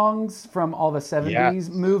songs from all the 70s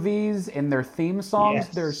movies and their theme songs.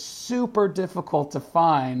 Yes. They're super difficult to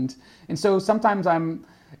find, and so sometimes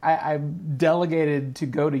I've delegated to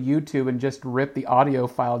go to YouTube and just rip the audio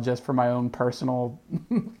file just for my own personal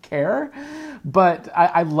care. But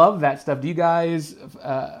I love that stuff. Do you guys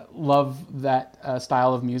love that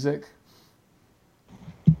style of music?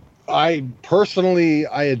 I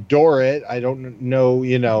adore it. I don't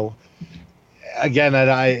know, again,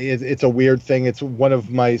 it's a weird thing. It's one of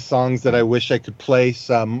my songs that I wish I could play,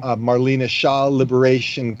 some Marlena Shaw,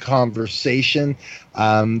 Liberation Conversation.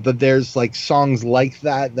 But there's like songs like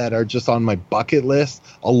that are just on my bucket list.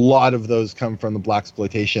 A lot of those come from the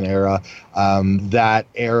blaxploitation era. That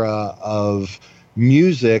era of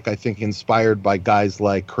music, I think, inspired by guys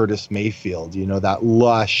like Curtis Mayfield, that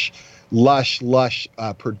lush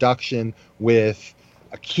production with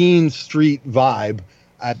a keen street vibe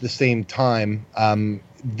at the same time.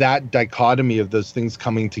 That dichotomy of those things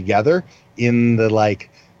coming together in the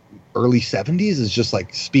early 70s is just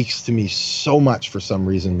speaks to me so much for some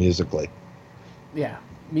reason musically. Yeah,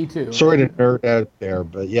 me too. Sorry to nerd out there,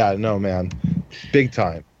 but yeah, no, man, big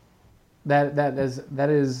time. That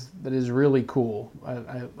is really cool.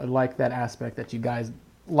 I like that aspect that you guys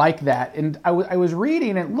like that. And I was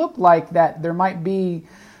reading, it looked like that there might be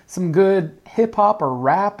some good hip hop or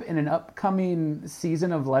rap in an upcoming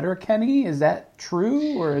season of Letterkenny. Is that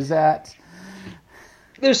true, or is that?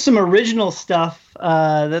 There's some original stuff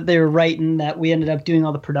that they were writing that we ended up doing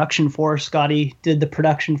all the production for. Scotty did the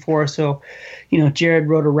production for, so Jared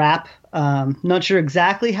wrote a rap. Not sure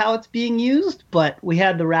exactly how it's being used, but we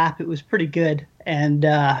had the rap. It was pretty good, and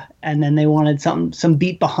then they wanted some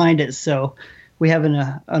beat behind it, so we have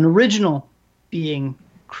an original being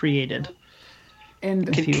created.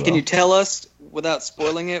 And can you tell us, without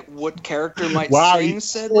spoiling it, what character might sing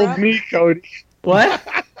said sold rap? Me, Cody.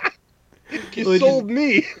 What? You sold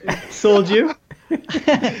me. Sold you?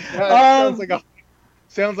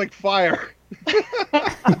 Sounds like fire.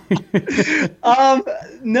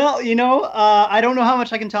 No, I don't know how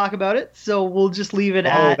much I can talk about it, so we'll just leave it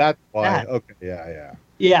at. Oh, that's why. that. Okay,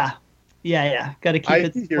 yeah. Yeah. Got to keep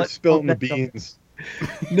it. You're spilling the beans.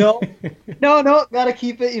 No, gotta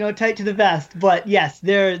keep it, tight to the vest. But yes,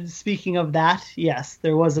 speaking of that, yes,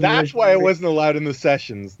 there was an That's why I wasn't allowed in the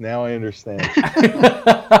sessions. Now I understand.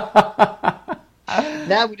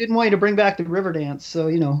 Now we didn't want you to bring back the Riverdance, so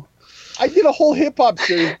I did a whole hip hop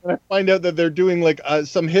series and I find out that they're doing like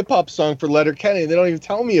some hip hop song for Letterkenny. They don't even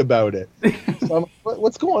tell me about it. So I'm like,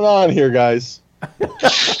 what's going on here, guys?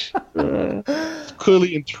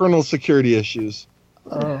 Clearly internal security issues.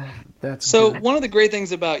 Oh, that's so good. One of the great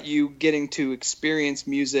things about you getting to experience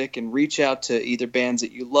music and reach out to either bands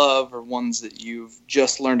that you love or ones that you've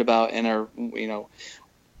just learned about and are,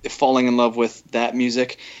 falling in love with that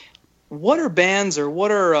music. What are bands or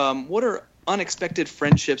what are unexpected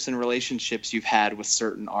friendships and relationships you've had with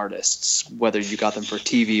certain artists, whether you got them for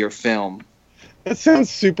TV or film? That sounds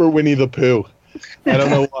super Winnie the Pooh. I don't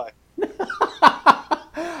know why.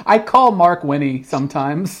 I call Mark Winnie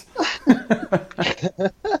sometimes.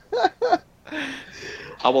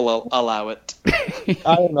 I will allow it.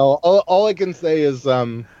 I don't know. All I can say is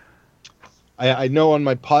I know on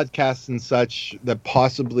my podcasts and such that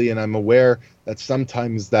possibly, and I'm aware that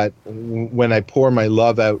sometimes that when I pour my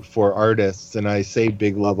love out for artists, and I say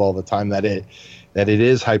big love all the time, that it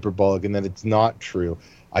is hyperbolic and that it's not true.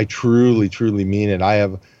 I truly, truly mean it. I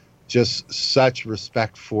have just such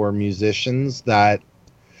respect for musicians that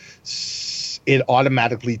it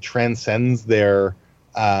automatically transcends their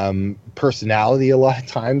personality. A lot of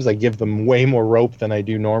times I give them way more rope than I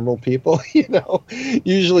do normal people.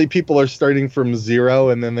 Usually people are starting from zero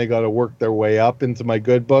and then they got to work their way up into my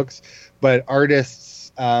good books, but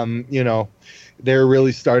artists they're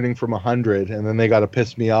really starting from 100 and then they got to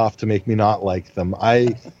piss me off to make me not like them.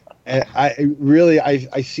 I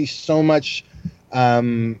see so much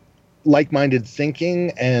like-minded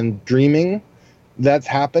thinking and dreaming that's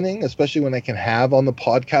happening, especially when I can have on the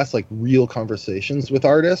podcast like real conversations with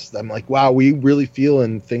artists. I'm like, wow, we really feel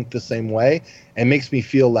and think the same way, and makes me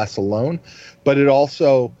feel less alone. But it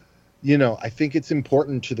also, I think it's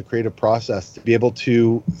important to the creative process to be able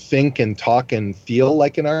to think and talk and feel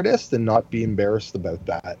like an artist and not be embarrassed about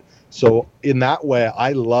that. So in that way,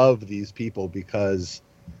 I love these people because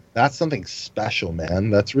that's something special, man.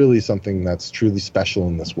 That's really something that's truly special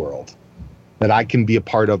in this world that I can be a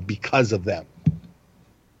part of because of them.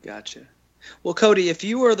 Gotcha. Well, Cody, if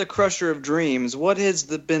you were the crusher of dreams, what has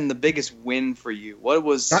been the biggest win for you? What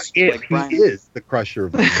was he is the crusher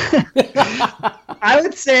of dreams. I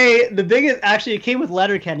would say the biggest, actually, it came with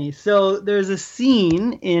Letterkenny. So there's a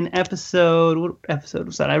scene in what episode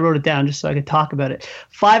was that? I wrote it down just so I could talk about it.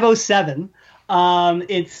 507.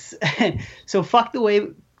 It's so Fuck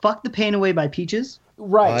the Pain Away by Peaches.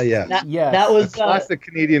 Right. Yeah. That was a classic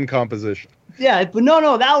Canadian composition. Yeah, but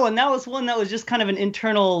no, that was one that was just kind of an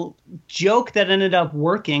internal joke that ended up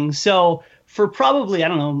working. So for probably, I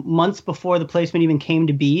don't know, months before the placement even came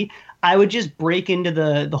to be, I would just break into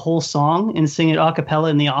the whole song and sing it a cappella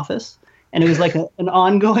in the office. And it was like an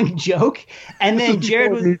ongoing joke. And then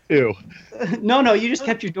Jared was... Me too. No, you just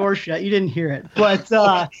kept your door shut. You didn't hear it. But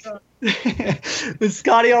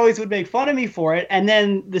Scotty always would make fun of me for it. And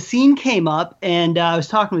then the scene came up, and I was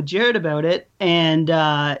talking with Jared about it. And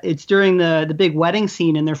it's during the big wedding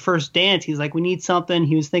scene in their first dance. He's like, we need something.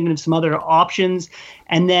 He was thinking of some other options.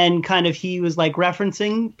 And then kind of he was like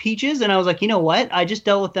referencing Peaches. And I was like, you know what? I just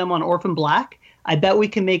dealt with them on Orphan Black. I bet we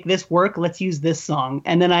can make this work. Let's use this song.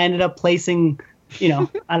 And then I ended up placing, I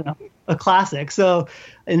don't know, a classic. So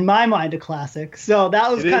in my mind, a classic. So that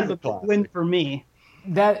was kind of a win for me.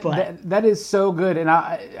 That is so good. And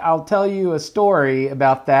I'll tell you a story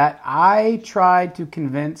about that. I tried to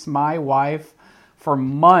convince my wife for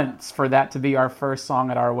months for that to be our first song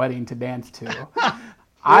at our wedding to dance to.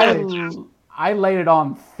 I laid it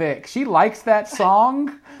on thick. She likes that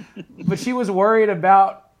song, but she was worried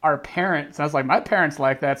about our parents. I was like, my parents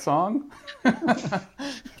like that song.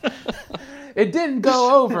 It didn't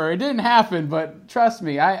go over. It didn't happen. But trust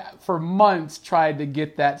me, I for months tried to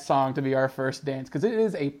get that song to be our first dance because it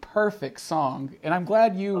is a perfect song. And I'm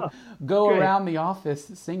glad you go around the office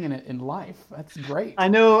singing it in life. That's great. I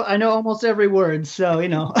know almost every word. So,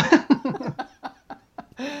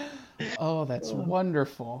 Oh, that's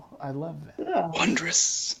wonderful. I love that. Yeah.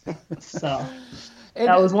 Wondrous. So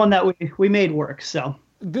that was one that we made work. So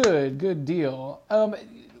good deal.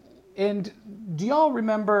 And do y'all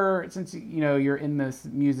remember, since you're in this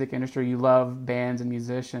music industry, you love bands and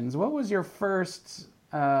musicians, what was your first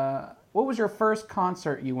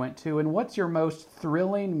concert you went to, and what's your most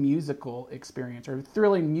thrilling musical experience or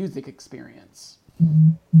thrilling music experience?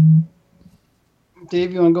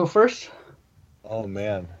 Dave, you want to go first? Oh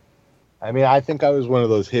man, I mean, I think I was one of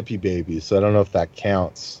those hippie babies, so I don't know if that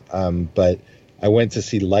counts. But I went to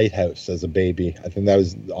see Lighthouse as a baby. I think that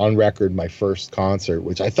was on record my first concert,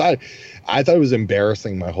 which I thought it was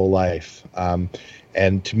embarrassing my whole life.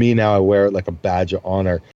 And to me now, I wear it like a badge of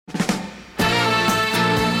honor.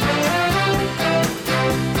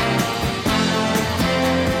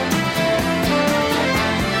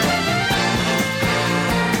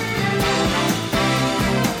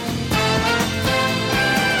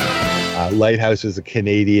 Lighthouse is a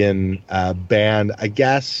Canadian band, I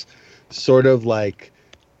guess, sort of like,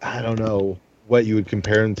 I don't know what you would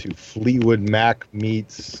compare them to, Fleetwood Mac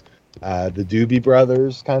meets the Doobie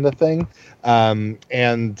Brothers kind of thing. One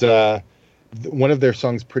of their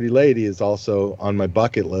songs, Pretty Lady, is also on my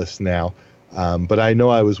bucket list now. But I know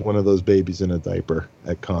I was one of those babies in a diaper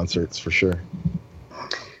at concerts for sure.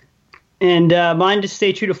 And mine, to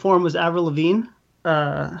stay true to form, was Avril Lavigne.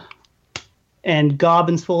 And Gob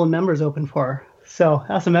and Swollen Members open for her. So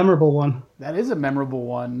that's a memorable one. That is a memorable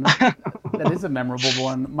one.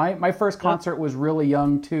 My first concert was really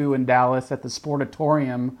young, too, in Dallas at the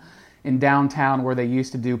Sportatorium in downtown where they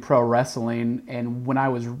used to do pro wrestling. And when I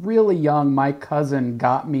was really young, my cousin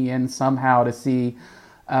got me in somehow to see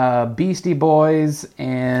Beastie Boys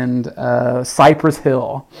and Cypress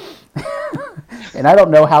Hill. And I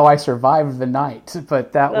don't know how I survived the night,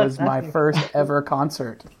 but that was my first ever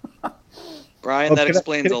concert. Brian, that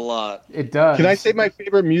explains a lot. It does. Can I say my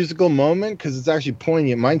favorite musical moment? Because it's actually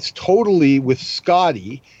poignant. Mine's totally with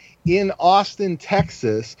Scotty in Austin,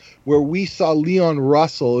 Texas, where we saw Leon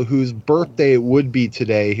Russell, whose birthday it would be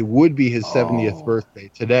today. It would be his 70th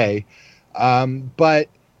birthday today. But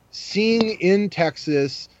seeing in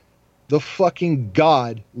Texas the fucking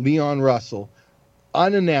god, Leon Russell,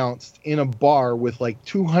 unannounced in a bar with like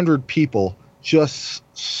 200 people just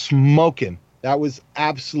smoking. That was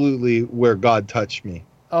absolutely where God touched me.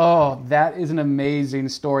 Oh, that is an amazing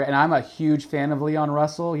story. And I'm a huge fan of Leon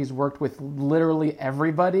Russell. He's worked with literally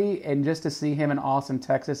everybody. And just to see him in Austin,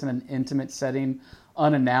 Texas in an intimate setting,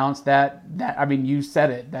 unannounced, that I mean, you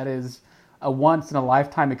said it. That is a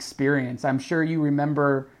once-in-a-lifetime experience. I'm sure you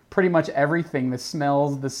remember pretty much everything, the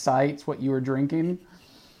smells, the sights, what you were drinking.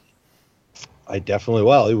 I definitely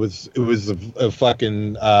will. It was a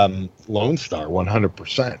fucking Lone Star,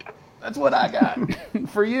 100%. That's what I got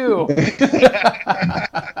for you.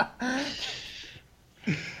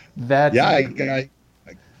 That's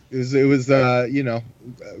it was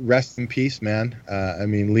rest in peace, man. I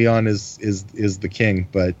mean, Leon is the king,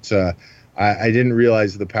 but I didn't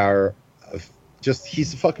realize the power of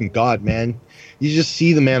he's a fucking god, man. You just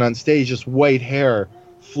see the man on stage, just white hair,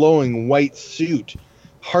 flowing white suit,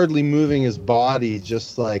 hardly moving his body,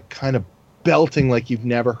 just like kind of belting like you've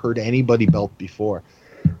never heard anybody belt before.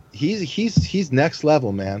 He's next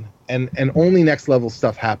level, man, and only next level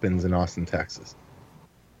stuff happens in Austin, Texas.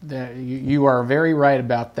 You are very right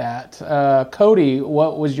about that. Cody,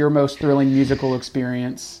 what was your most thrilling musical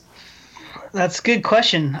experience? That's a good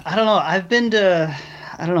question. I don't know. I've been to,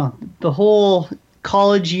 the whole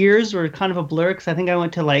college years were kind of a blur because I think I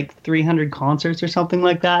went to like 300 concerts or something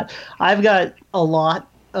like that. I've got a lot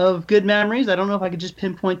of good memories. I don't know if I could just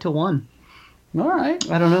pinpoint to one. All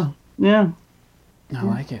right. I don't know. Yeah. I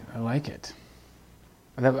like it.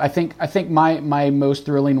 I think my most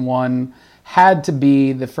thrilling one had to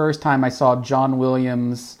be the first time I saw John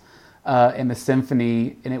Williams in the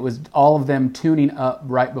symphony, and it was all of them tuning up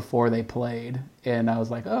right before they played, and I was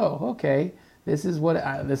like, oh, okay, this is why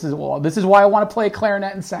I want to play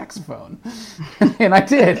clarinet and saxophone, and I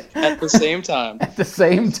did at the same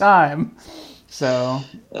time. So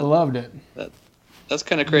I loved it. That's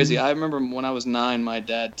kind of crazy. I remember when I was 9, my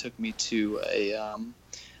dad took me to a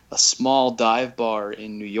small dive bar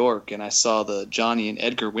in New York, and I saw the Johnny and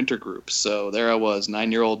Edgar Winter group. So there I was,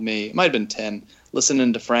 9-year-old me. It might have been 10,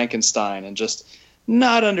 listening to Frankenstein and just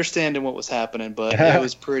not understanding what was happening, but it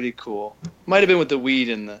was pretty cool. Might have been with the weed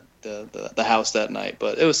in the house that night,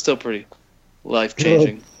 but it was still pretty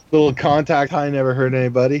life-changing. Little contact high, never hurt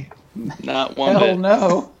anybody. Not one Hell bit.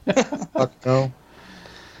 No. Fuck no.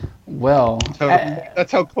 Well,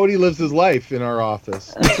 that's how Cody lives his life in our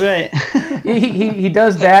office. That's right. he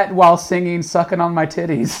does that while singing "Sucking on My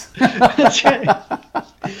Titties." That's right.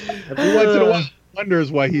 Every once in a while, wonders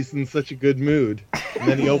why he's in such a good mood, and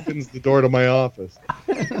then he opens the door to my office.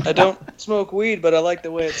 I don't smoke weed, but I like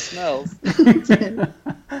the way it smells.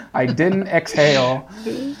 I didn't exhale.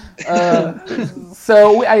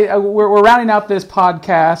 So we're rounding out this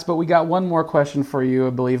podcast, but we got one more question for you. I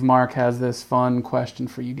believe Mark has this fun question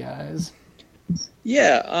for you guys.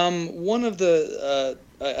 Yeah, one of the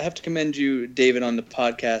I have to commend you, David, on the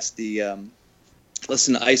podcast.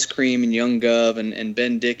 listen to Ice Cream and Young Gov and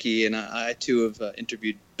Ben Dickey, and I too have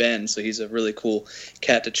interviewed Ben, so he's a really cool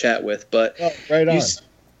cat to chat with. But right on.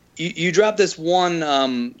 You dropped this one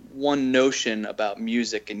notion about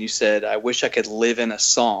music, and you said, "I wish I could live in a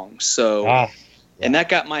song." So, and that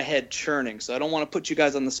got my head churning. So I don't want to put you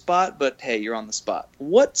guys on the spot, but hey, you're on the spot.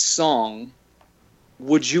 What song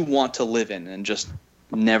would you want to live in and just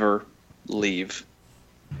never leave?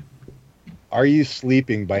 Are You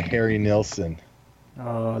Sleeping by Harry Nilsson.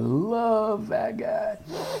 Oh, I love that guy.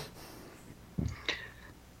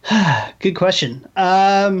 Good question.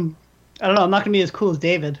 I don't know. I'm not going to be as cool as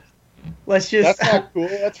David. Let's just. That's not cool.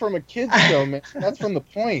 That's from a kid's show, man. That's from the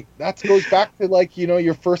point. That goes back to, like, you know,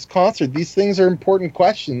 your first concert. These things are important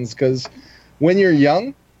questions because when you're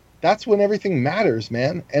young, that's when everything matters,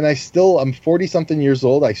 man. And I'm 40-something years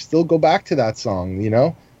old. I still go back to that song, you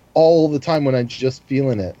know, all the time when I'm just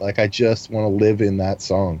feeling it. Like, I just want to live in that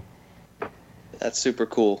song. That's super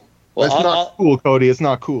cool. Well, it's not cool, Cody. It's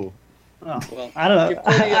not cool. Oh, well, I don't know. Give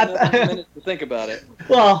Cody a minute to think about it.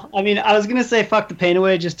 Well, I mean, I was gonna say "fuck the pain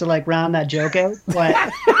away" just to like round that joke out, but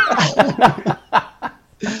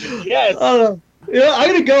yes, I don't know. You know, I'm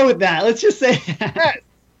gonna go with that. Let's just say yes.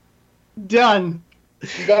 Done.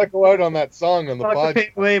 You got to go out on that song on the "Fuck podcast. the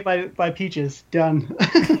Pain Away" by Peaches. Done.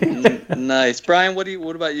 Nice, Brian. What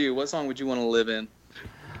about you? What song would you want to live in?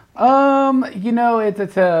 You know,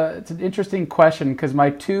 it's an interesting question because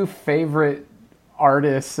my two favorite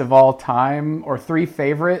artists of all time, or three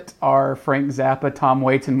favorite, are Frank Zappa, Tom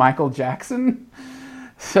Waits, and Michael Jackson.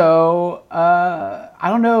 So I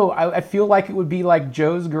don't know. I feel like it would be like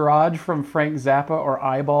Joe's Garage from Frank Zappa or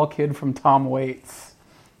Eyeball Kid from Tom Waits.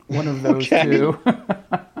 One of those two.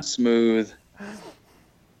 Smooth.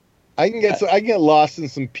 I can get lost in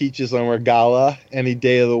some Peaches on Regala any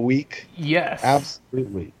day of the week. Yes,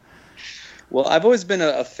 absolutely. Well, I've always been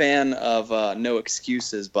a fan of No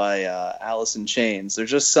Excuses by Alice in Chains.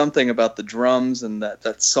 There's just something about the drums and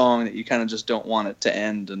that song that you kind of just don't want it to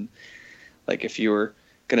end. And like if you were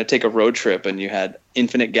going to take a road trip and you had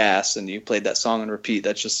infinite gas and you played that song on repeat,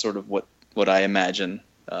 that's just sort of what I imagine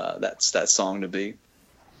that song to be.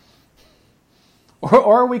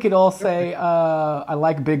 Or we could all say, I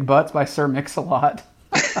like Big Butts by Sir Mix-a-Lot.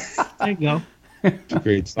 There you go. It's a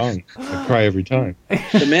great song. I cry every time.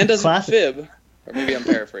 The man doesn't fib. Or maybe I'm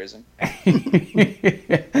paraphrasing.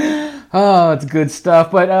 Oh, it's good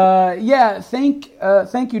stuff. But yeah, thank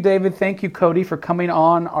you, David. Thank you, Cody, for coming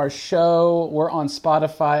on our show. We're on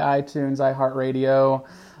Spotify, iTunes, iHeartRadio.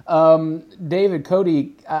 David,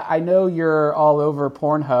 Cody, I know you're all over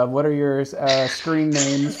Pornhub. What are your screen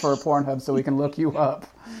names for Pornhub so we can look you up?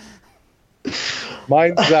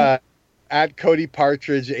 Mine's at Cody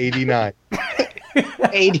Partridge 89.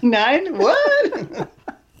 89? What?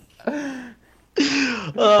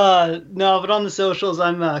 No, but on the socials,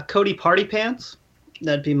 I'm Cody Party Pants.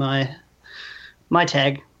 That'd be my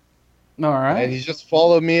tag. All right. And you just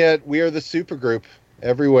follow me at We Are the Supergroup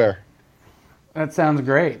everywhere. That sounds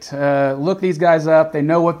great. Look these guys up. They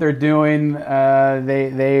know what they're doing.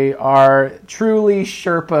 They are truly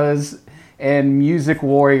Sherpas and music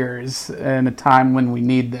warriors in a time when we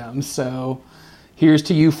need them. So here's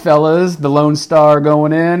to you fellas, the Lone Star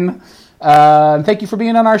going in. Thank you for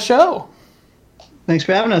being on our show. Thanks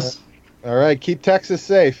for having us. All right. Keep Texas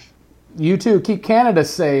safe. You too. Keep Canada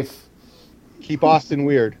safe. Keep Austin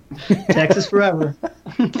weird. Texas forever.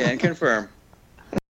 Can confirm.